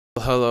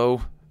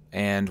Hello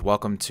and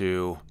welcome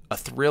to a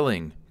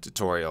thrilling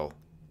tutorial,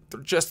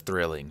 just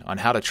thrilling, on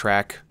how to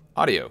track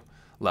audio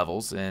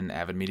levels in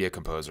Avid Media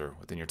Composer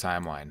within your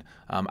timeline.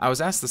 I was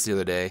asked this the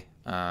other day,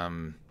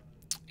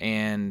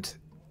 and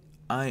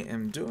I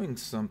am doing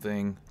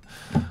something.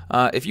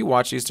 If you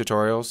watch these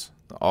tutorials,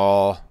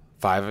 all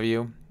 5 of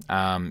you,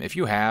 if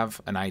you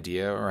have an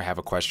idea or have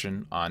a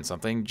question on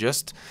something,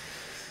 just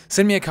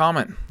send me a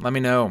comment. Let me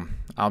know.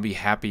 I'll be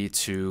happy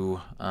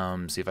to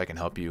see if I can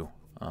help you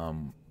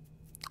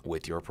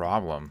with your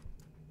problem.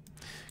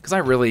 Because I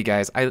really,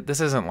 guys,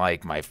 this isn't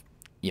like my,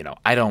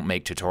 I don't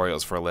make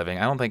tutorials for a living.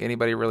 I don't think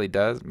anybody really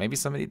does. Maybe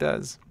somebody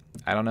does.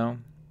 I don't know.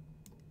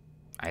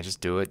 I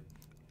just do it.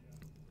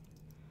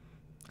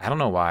 I don't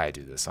know why I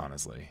do this,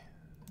 honestly.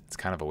 It's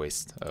kind of a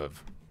waste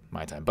of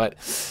my time. But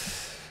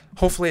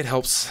hopefully it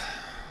helps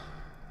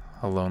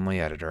a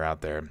lonely editor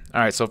out there. All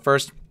right, so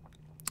first,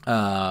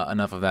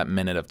 enough of that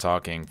minute of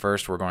talking.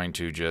 First, we're going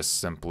to just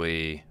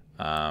simply,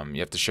 you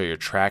have to show your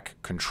track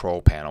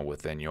control panel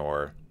within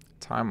your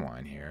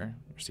timeline here,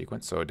 your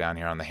sequence. So down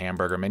here on the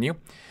hamburger menu,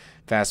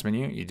 fast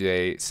menu,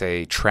 you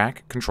say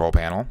track control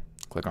panel.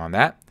 Click on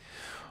that.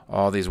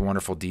 All these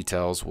wonderful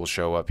details will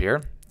show up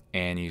here,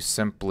 and you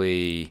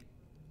simply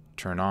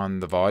turn on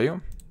the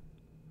volume,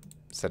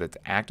 set it to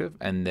active,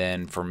 and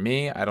then for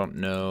me, I don't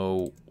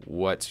know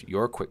what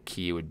your quick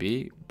key would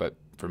be, but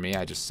for me,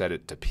 I just set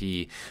it to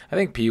P. I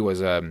think P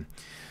was it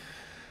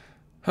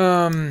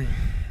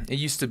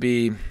used to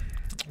be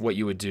what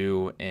you would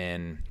do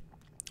in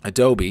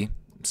Adobe.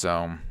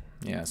 So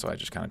yeah, so I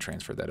just kind of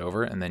transferred that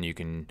over, and then you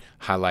can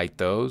highlight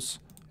those,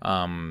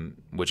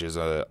 which is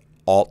a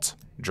Alt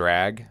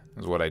drag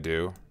is what I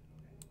do,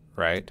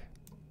 right?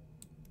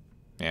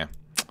 Yeah.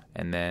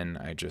 And then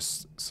I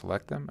just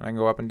select them, and I can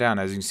go up and down.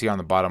 As you can see on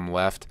the bottom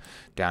left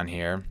down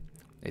here,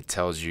 it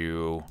tells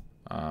you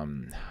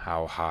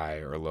how high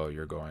or low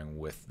you're going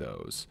with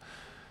those.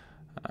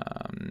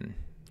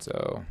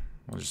 So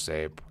we'll just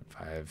say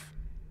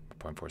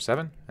 5.47,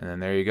 and then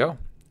there you go.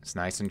 It's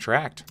nice and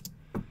tracked.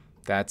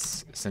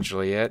 That's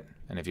essentially it.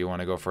 And if you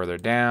want to go further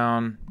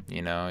down,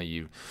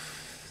 you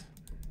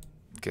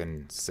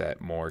can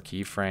set more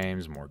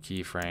keyframes,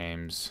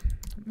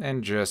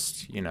 and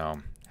just,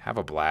 have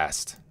a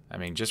blast. I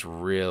mean, just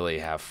really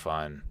have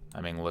fun. I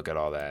mean, look at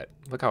all that.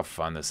 Look how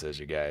fun this is,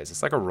 you guys.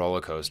 It's like a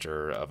roller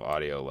coaster of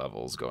audio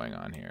levels going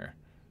on here.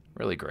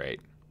 Really great.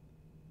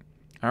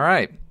 All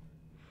right.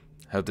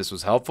 Hope this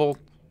was helpful,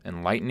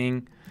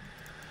 enlightening.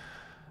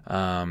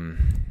 Because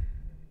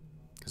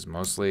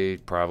mostly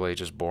probably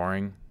just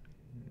boring.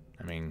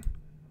 I mean,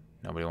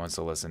 nobody wants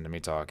to listen to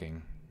me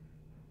talking.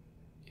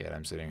 Yet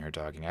I'm sitting here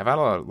talking. I've had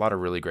a lot of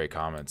really great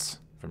comments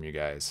from you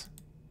guys.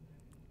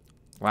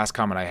 Last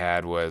comment I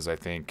had was, I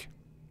think,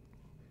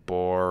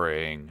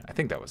 boring. I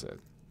think that was it.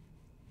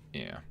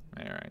 Yeah.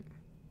 All right.